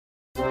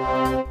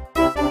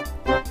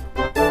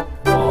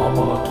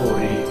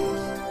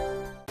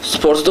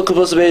Spor Toto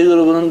Kupası B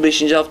grubunun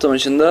 5. hafta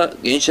maçında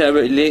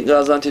Genclerbirligi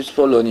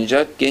Gaziantepspor'la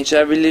oynayacak.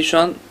 Genclerbirliği şu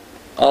an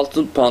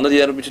 6 puanda,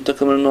 diğer bütün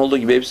takımların olduğu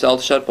gibi hepsi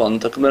 6'şar puanlı.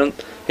 Takımların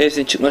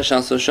hepsinin çıkma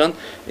şansı şu an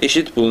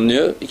eşit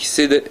bulunuyor.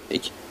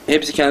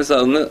 Hepsi kendi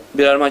sahalarında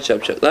birer maç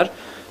yapacaklar.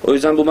 O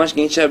yüzden bu maç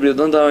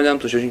Genclerbirliği'den daha önemli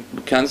taşıyor.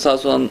 Çünkü kendi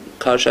sahası olan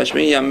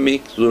karşılaşmayı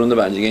yenmek zorunda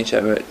bence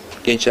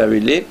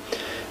Genclerbirliği.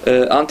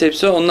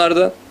 Antepspor onlar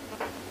da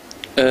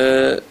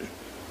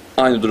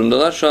aynı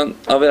durumdalar. Şu an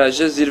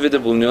averajda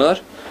zirvede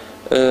bulunuyorlar.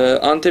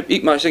 Antep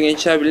ilk maçta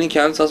Genclerbirliği'nin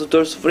kendi sahası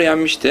 4-0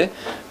 yenmişti.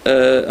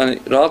 Hani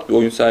rahat bir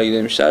oyun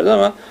sergilemişlerdi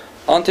ama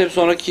Antep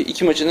sonraki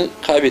iki maçını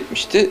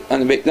kaybetmişti.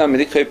 Hani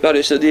beklenmedik kayıplar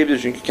yaşadı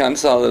diyebiliriz çünkü kendi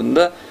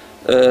sahalarında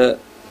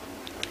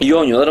iyi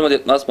oynuyorlar ama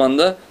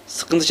deplasmanda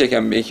sıkıntı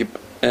çeken bir ekip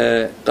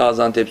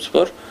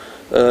Gaziantepspor.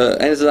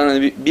 En azından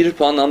hani bir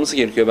puan alması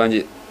gerekiyor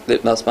bence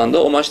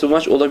deplasmanda. O maçta bu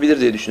maç olabilir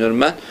diye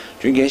düşünüyorum ben.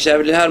 Çünkü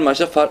Genclerbirliği her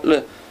maçta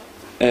farklı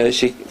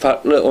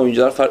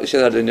oyuncular, farklı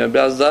şeyler dönüyor.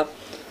 Biraz daha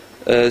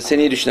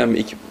seneyi düşünen bir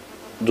ekip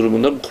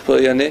durumunda. Bu kupa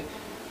yani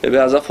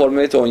biraz daha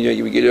formalite oynuyor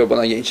gibi geliyor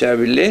bana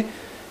Genclerbirliği.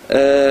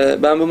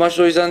 Ben bu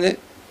maçta o yüzden de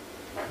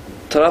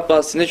taraf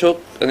bahsinde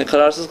çok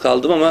kararsız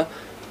kaldım ama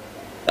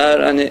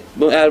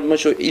eğer bu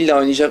maçı illa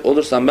oynayacak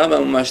olursam ben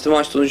bu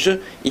maç sonucu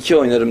 2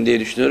 oynarım diye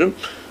düşünüyorum.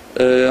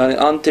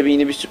 Antep'e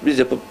yine bir sürpriz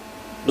yapıp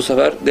bu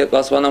sefer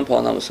deplasmandan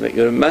puan almasını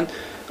bekliyorum ben.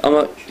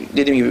 Ama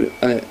dediğim gibi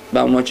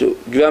ben bu maçı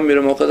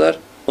güvenmiyorum o kadar.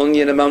 Onun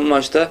yerine ben bu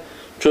maçta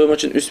çoğu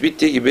maçın üst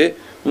bittiği gibi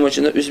bu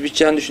maçın da üst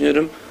biteceğini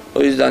düşünüyorum.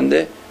 O yüzden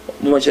de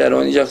bu maçı eğer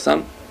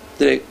oynayacaksam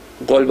direkt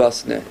gol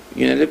bahsine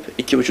yönelip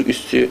 2.5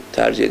 üstü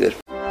tercih ederim.